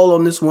all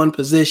on this one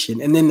position,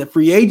 and then the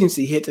free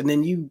agency hits, and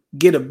then you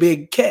get a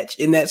big catch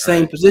in that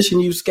same position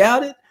you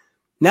scouted.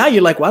 Now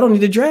you're like, well, I don't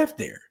need to draft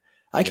there.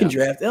 I can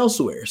draft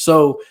elsewhere.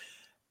 So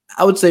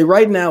I would say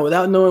right now,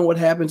 without knowing what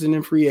happens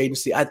in free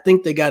agency, I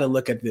think they got to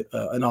look at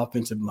an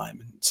offensive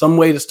lineman, some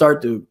way to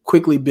start to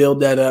quickly build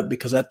that up,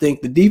 because I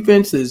think the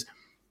defense is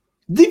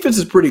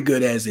pretty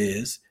good as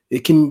is.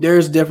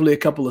 There's definitely a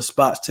couple of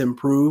spots to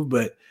improve,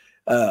 but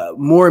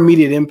more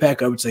immediate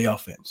impact, I would say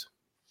offense.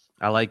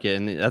 I like it,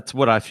 and that's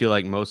what I feel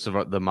like most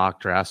of the mock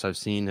drafts I've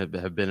seen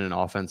have been an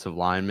offensive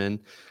lineman.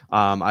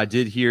 I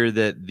did hear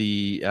that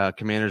the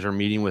Commanders are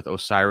meeting with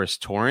Osiris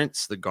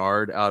Torrance, the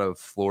guard out of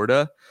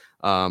Florida.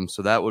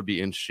 So that would be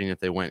interesting if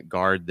they went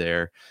guard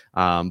there.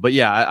 But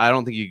I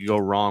don't think you could go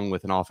wrong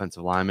with an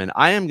offensive lineman.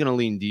 I am going to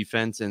lean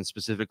defense, and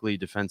specifically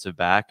defensive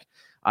back.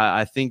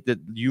 I think that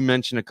you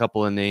mentioned a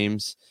couple of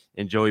names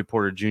in Joey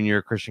Porter Jr.,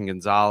 Christian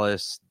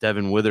Gonzalez,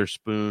 Devin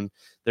Witherspoon.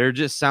 There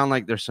just sound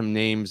like there's some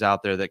names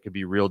out there that could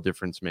be real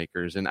difference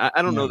makers. And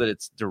I don't know that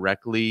it's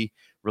directly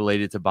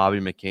related to Bobby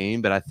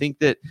McCain, but I think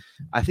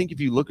if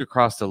you look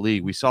across the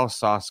league, we saw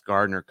Sauce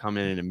Gardner come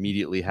in and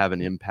immediately have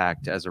an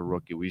impact as a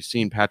rookie. We've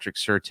seen Patrick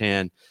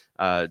Surtain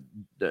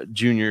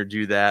Jr.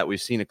 do that.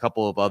 We've seen a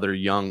couple of other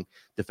young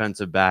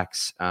defensive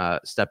backs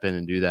step in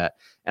and do that.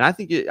 And I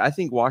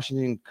think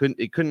Washington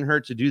couldn't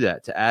hurt to do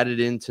that, to add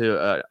it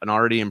into an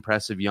already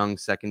impressive young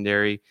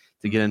secondary,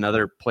 to get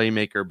another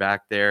playmaker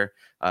back there,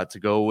 to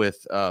go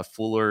with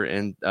Fuller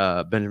and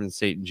Benjamin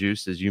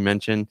St-Juste, as you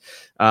mentioned.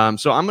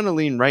 So I'm going to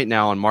lean right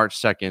now on March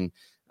 2nd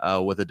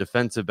with a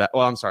defensive back.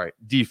 Well, I'm sorry,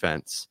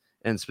 defense.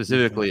 And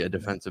specifically a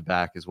defensive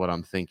back is what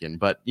I'm thinking.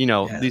 But,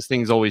 these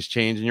things always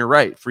change. And you're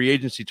right. Free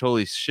agency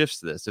totally shifts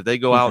this. If they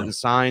go out and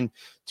sign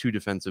 2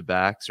 defensive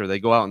backs, or they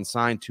go out and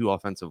sign 2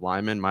 offensive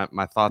linemen,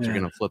 my thoughts are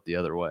going to flip the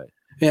other way.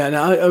 Yeah.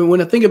 Now,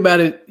 when I think about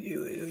it,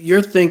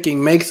 your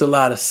thinking makes a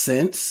lot of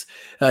sense,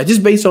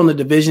 just based on the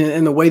division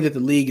and the way that the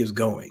league is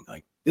going.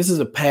 Like, this is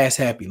a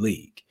pass-happy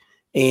league.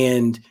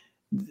 And,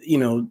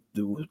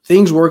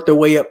 things work their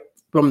way up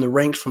from the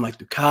ranks from like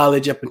the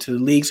college up into the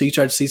league. So you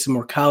start to see some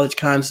more college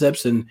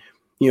concepts, and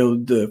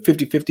the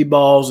 50-50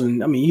 balls.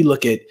 And I mean, you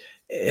look at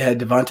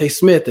Devontae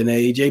Smith and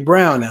AJ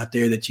Brown out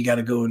there that you got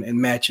to go and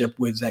match up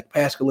with. Zach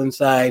Pascal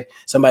inside,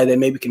 somebody that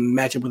maybe can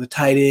match up with a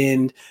tight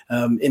end.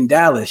 In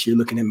Dallas, you're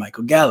looking at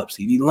Michael Gallup,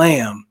 CeeDee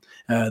Lamb.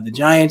 The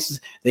Giants,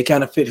 they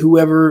kind of fit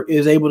whoever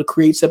is able to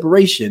create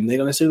separation. They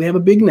don't necessarily have a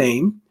big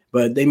name,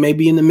 but they may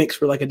be in the mix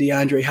for like a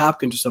DeAndre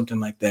Hopkins or something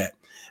like that.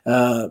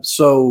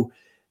 So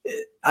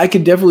I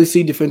could definitely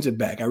see defensive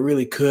back. I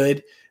really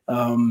could.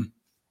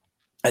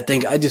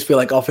 I just feel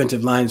like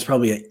offensive line is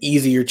probably an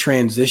easier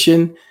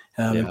transition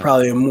and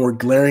probably a more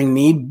glaring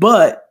need.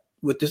 But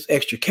with this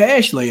extra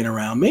cash laying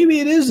around, maybe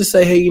it is to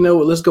say, hey, you know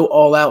what, let's go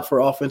all out for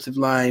offensive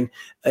line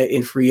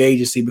in free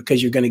agency,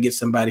 because you're going to get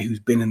somebody who's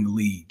been in the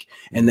league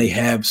and they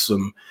have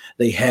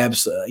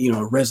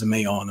a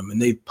resume on them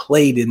and they've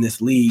played in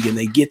this league and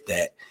they get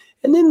that.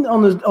 And then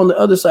on the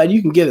other side,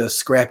 you can get a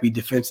scrappy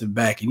defensive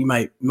back and you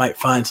might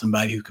find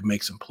somebody who can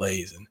make some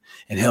plays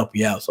and help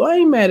you out. So I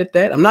ain't mad at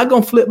that. I'm not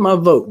going to flip my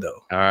vote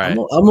though. All right.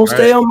 I'm going to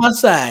stay on my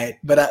side,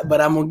 but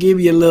I'm going to give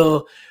you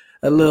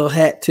a little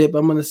hat tip.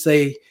 I'm going to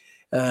say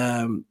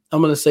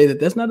that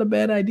that's not a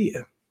bad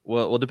idea.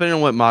 Well, depending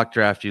on what mock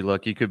draft you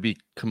look, you could be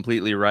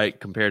completely right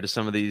compared to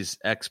some of these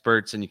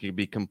experts, and you could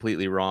be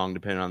completely wrong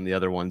depending on the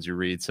other ones you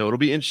read. So it'll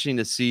be interesting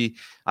to see.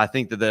 I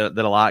think that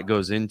a lot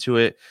goes into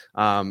it.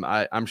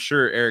 I'm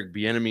sure Eric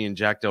Bieniemy and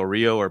Jack Del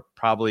Rio are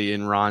probably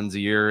in Ron's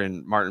ear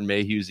and Martin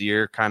Mayhew's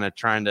ear, kind of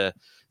trying to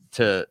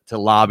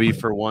lobby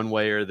for one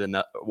way or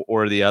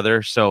the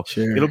other. So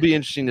sure. It'll be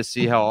interesting to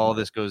see how all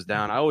this goes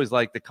down. I always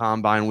like the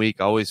combine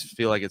week. I always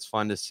feel like it's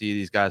fun to see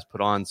these guys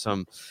put on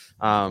some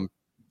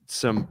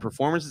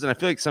performances, and I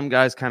feel like some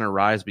guys kind of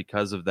rise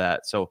because of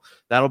that. So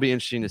that'll be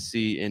interesting to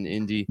see in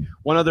Indy.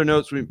 One other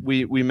note,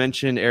 we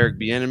mentioned Eric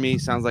Bieniemy.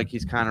 Sounds like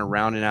he's kind of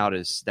rounding out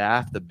his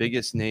staff. The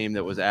biggest name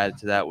that was added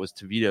to that was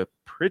Tavita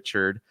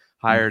Pritchard,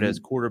 hired as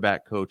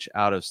quarterback coach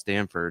out of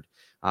Stanford.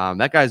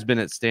 That guy's been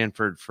at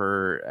Stanford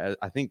for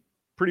I think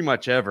pretty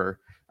much ever.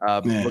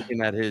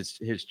 Looking at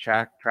his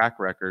track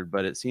record,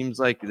 but it seems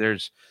like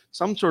there's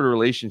some sort of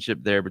relationship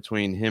there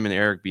between him and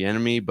Eric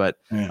Bieniemy, but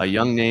a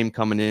young name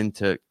coming in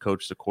to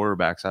coach the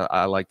quarterbacks.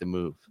 I like the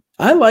move.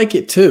 I like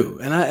it too.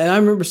 And I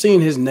remember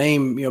seeing his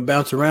name,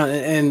 bounce around.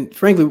 And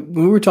frankly,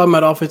 when we were talking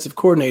about offensive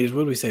coordinators,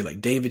 what do we say? Like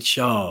David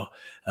Shaw,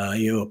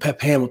 Pep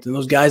Hamilton,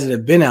 those guys that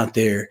have been out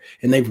there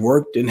and they've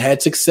worked and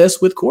had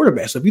success with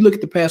quarterbacks. So if you look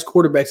at the past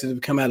quarterbacks that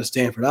have come out of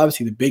Stanford,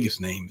 obviously the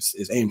biggest name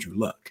is Andrew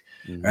Luck.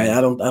 Mm-hmm. Right. I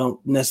don't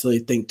necessarily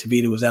think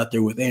Tavita was out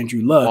there with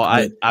Andrew Luck.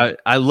 Well,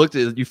 I looked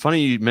at you. Funny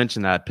you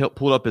mentioned that. I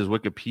pulled up his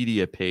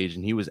Wikipedia page,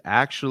 and he was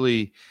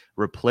actually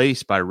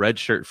replaced by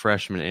redshirt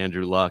freshman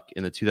Andrew Luck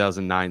in the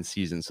 2009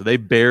 season. So they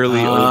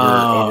barely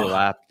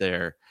overlapped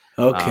there.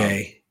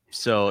 Okay.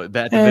 So at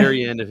the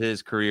very end of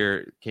his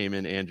career came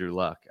in Andrew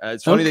Luck.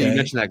 It's funny that you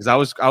mentioned that,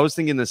 because I was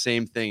thinking the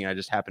same thing. I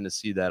just happened to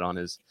see that on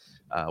his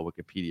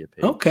Wikipedia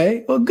page.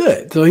 Okay, well,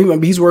 good. So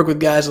he's worked with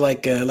guys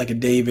like a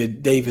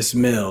David Davis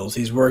Mills.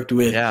 He's worked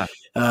with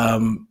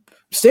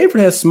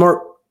Stanford has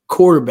smart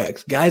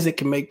quarterbacks, guys that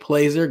can make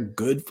plays. They're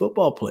good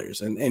football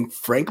players, and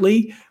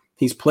frankly,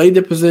 he's played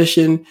the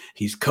position.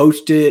 He's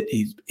coached it.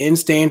 He's in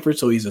Stanford,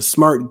 so he's a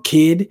smart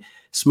kid,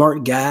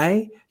 smart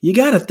guy. You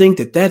got to think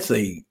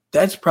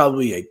that's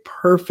probably a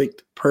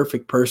perfect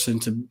person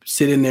to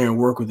sit in there and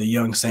work with a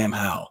young Sam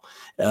Howell.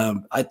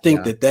 I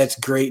think that's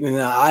great. And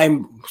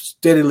I'm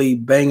steadily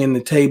banging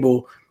the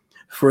table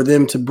for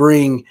them to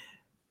bring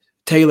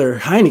Taylor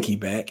Heineke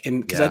back.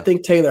 And because I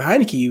think Taylor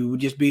Heineke would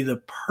just be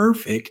the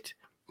perfect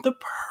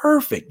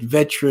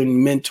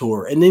veteran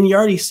mentor. And then you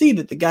already see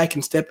that the guy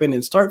can step in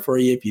and start for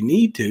you if you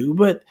need to,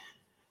 but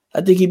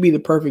I think he'd be the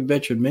perfect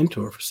veteran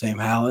mentor for Sam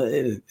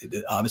Howell.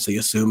 Obviously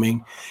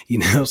assuming,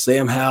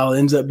 Sam Howell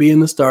ends up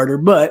being the starter,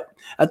 but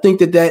I think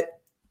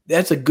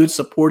that's a good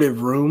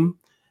supportive room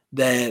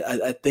that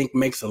I think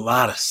makes a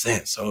lot of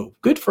sense. So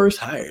good first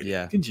hire.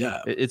 Yeah. Good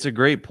job. It's a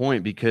great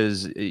point,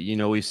 because,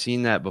 we've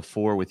seen that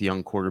before with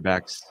young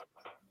quarterbacks.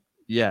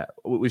 Yeah.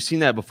 We've seen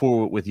that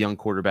before with young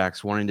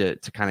quarterbacks wanting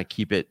to kind of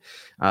keep it,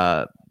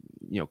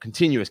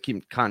 continuous,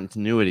 keep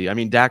continuity. I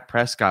mean, Dak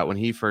Prescott, when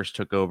he first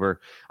took over,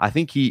 I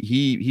think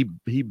he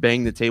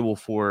banged the table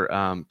for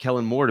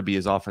Kellen Moore to be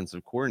his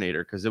offensive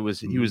coordinator, because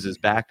he was his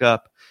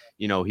backup.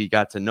 He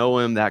got to know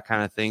him, that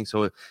kind of thing.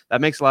 So that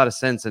makes a lot of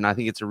sense. And I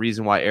think it's a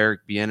reason why Eric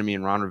Bieniemy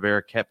and Ron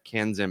Rivera kept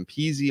Ken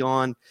Zampese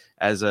on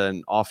as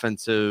an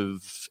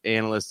offensive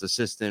analyst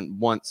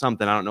assistant.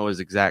 Something, I don't know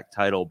his exact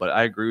title, but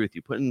I agree with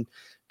you. Putting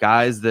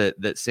guys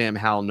that Sam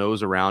Howell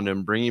knows around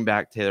him, bringing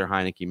back Taylor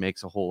Heineke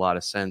makes a whole lot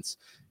of sense.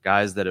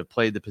 Guys that have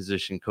played the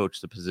position,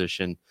 coached the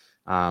position.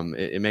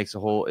 It makes a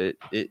whole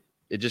it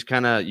just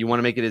kind of, you want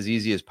to make it as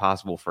easy as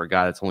possible for a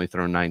guy that's only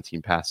thrown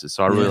 19 passes.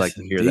 So I really like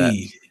to hear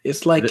that.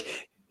 It's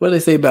like what do they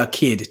say about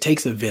kids? It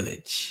takes a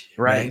village,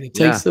 right? It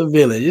takes a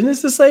village, and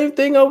it's the same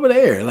thing over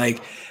there.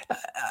 Like,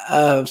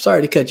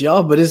 sorry to cut you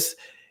off, but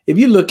if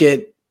you look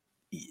at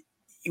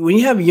when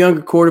you have a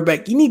younger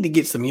quarterback, you need to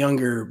get some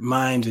younger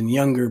minds and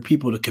younger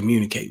people to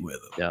communicate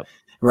with them. Yep.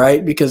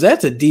 right? Because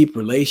that's a deep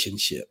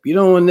relationship. You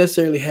don't want to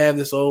necessarily have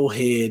this old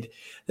head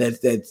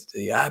that's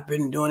I've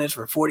been doing this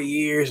for 40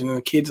 years, and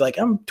the kid's like,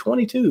 I'm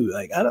 22.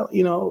 Like, I don't,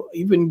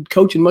 you've been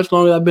coaching much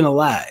longer than I've been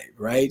alive,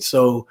 right?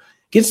 So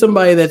get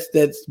somebody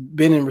that's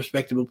been in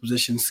respectable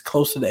positions,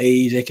 close to the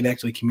age, they can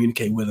actually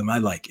communicate with them. I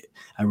like it.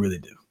 I really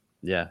do.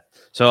 Yeah.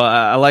 So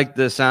I like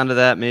the sound of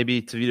that.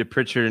 Maybe Tavita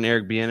Pritchard and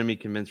Eric Bieniemy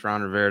convince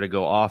Ron Rivera to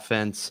go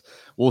offense.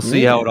 We'll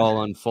see how it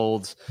all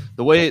unfolds.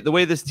 The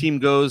way this team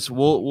goes,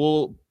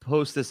 we'll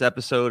post this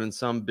episode, and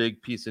some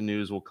big piece of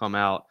news will come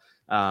out,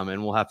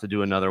 and we'll have to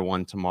do another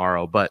one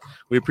tomorrow. But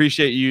we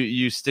appreciate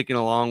you sticking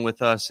along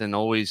with us and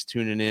always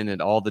tuning in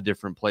at all the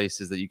different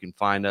places that you can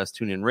find us.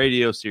 Tune in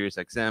Radio, Sirius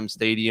XM,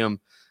 Stadium.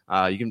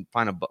 You can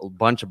find a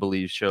bunch of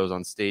Believe shows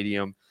on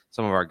Stadium.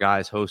 Some of our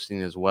guys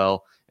hosting as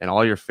well, and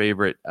all your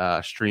favorite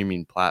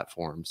streaming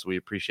platforms. We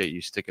appreciate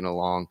you sticking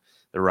along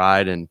the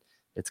ride, and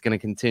it's going to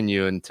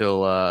continue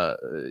until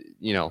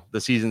the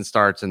season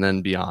starts and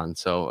then beyond.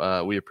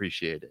 So we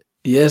appreciate it.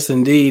 Yes,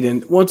 indeed.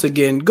 And once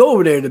again, go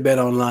over there to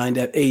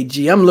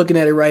betonline.ag. I'm looking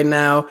at it right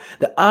now.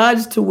 The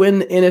odds to win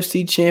the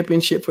NFC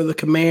Championship for the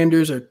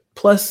Commanders are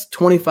plus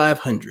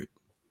 2,500.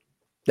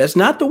 That's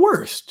not the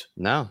worst.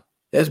 No.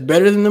 That's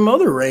better than the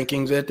other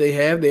rankings that they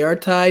have. They are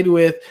tied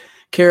with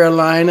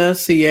Carolina,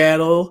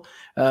 Seattle.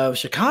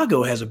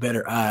 Chicago has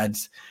better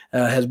odds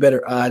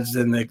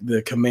than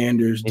the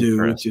Commanders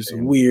do, which is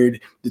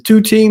weird. The two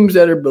teams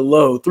that are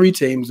below, three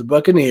teams, the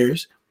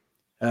Buccaneers,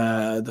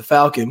 the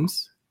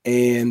Falcons,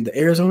 and the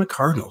Arizona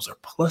Cardinals are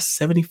plus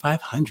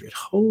 7,500.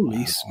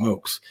 Holy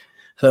smokes.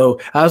 So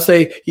I'll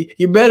say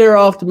you're better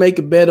off to make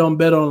a bet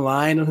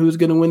online on who's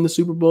going to win the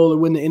Super Bowl or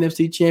win the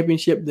NFC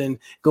Championship than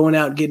going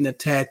out and getting a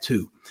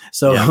tattoo.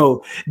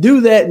 So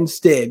do that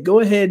instead. Go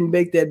ahead and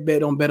make that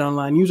bet on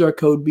BetOnline. Use our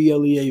code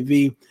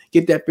BLEAV.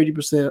 Get that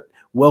 50%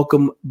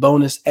 welcome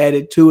bonus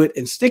added to it,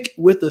 and stick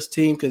with us,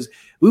 team, because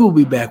we will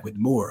be back with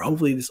more.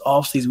 Hopefully this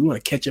offseason we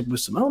want to catch up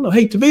with some. I don't know.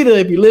 Hey, Tavita,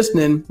 if you're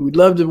listening, we'd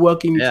love to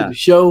welcome you to the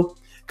show.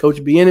 Coach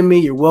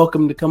Bieniemy, you're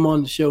welcome to come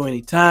on the show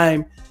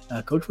anytime.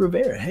 Coach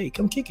Rivera, hey,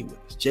 come kick it with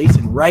us.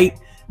 Jason Wright,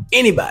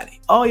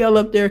 anybody, all y'all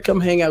up there, come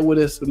hang out with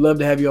us. We'd love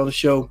to have you on the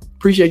show.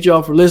 Appreciate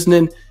y'all for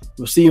listening.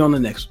 We'll see you on the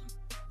next one.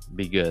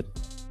 Be good.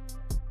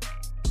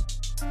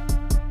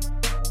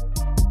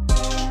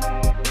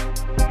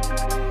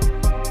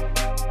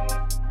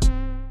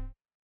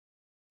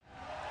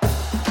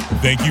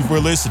 Thank you for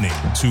listening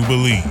to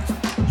Believe.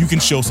 You can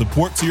show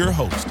support to your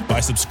host by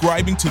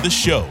subscribing to the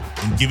show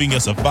and giving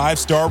us a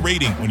 5-star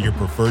rating on your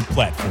preferred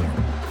platform.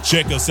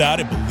 Check us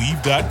out at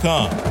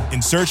Believe.com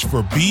and search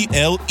for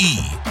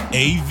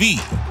BLEAV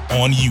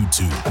on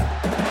YouTube.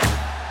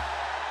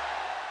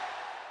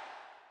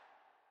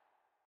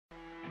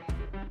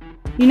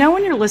 You know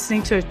when you're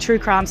listening to a true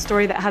crime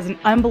story that has an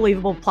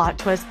unbelievable plot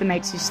twist that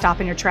makes you stop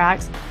in your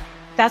tracks?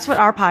 That's what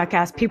our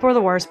podcast, People Are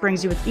the Worst,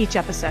 brings you with each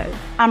episode.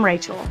 I'm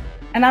Rachel.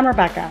 And I'm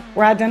Rebecca.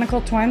 We're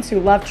identical twins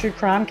who love true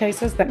crime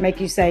cases that make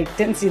you say,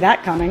 didn't see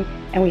that coming,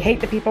 and we hate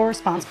the people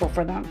responsible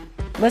for them.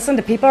 Listen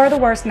to People Are the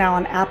Worst now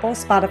on Apple,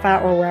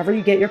 Spotify, or wherever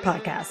you get your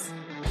podcasts.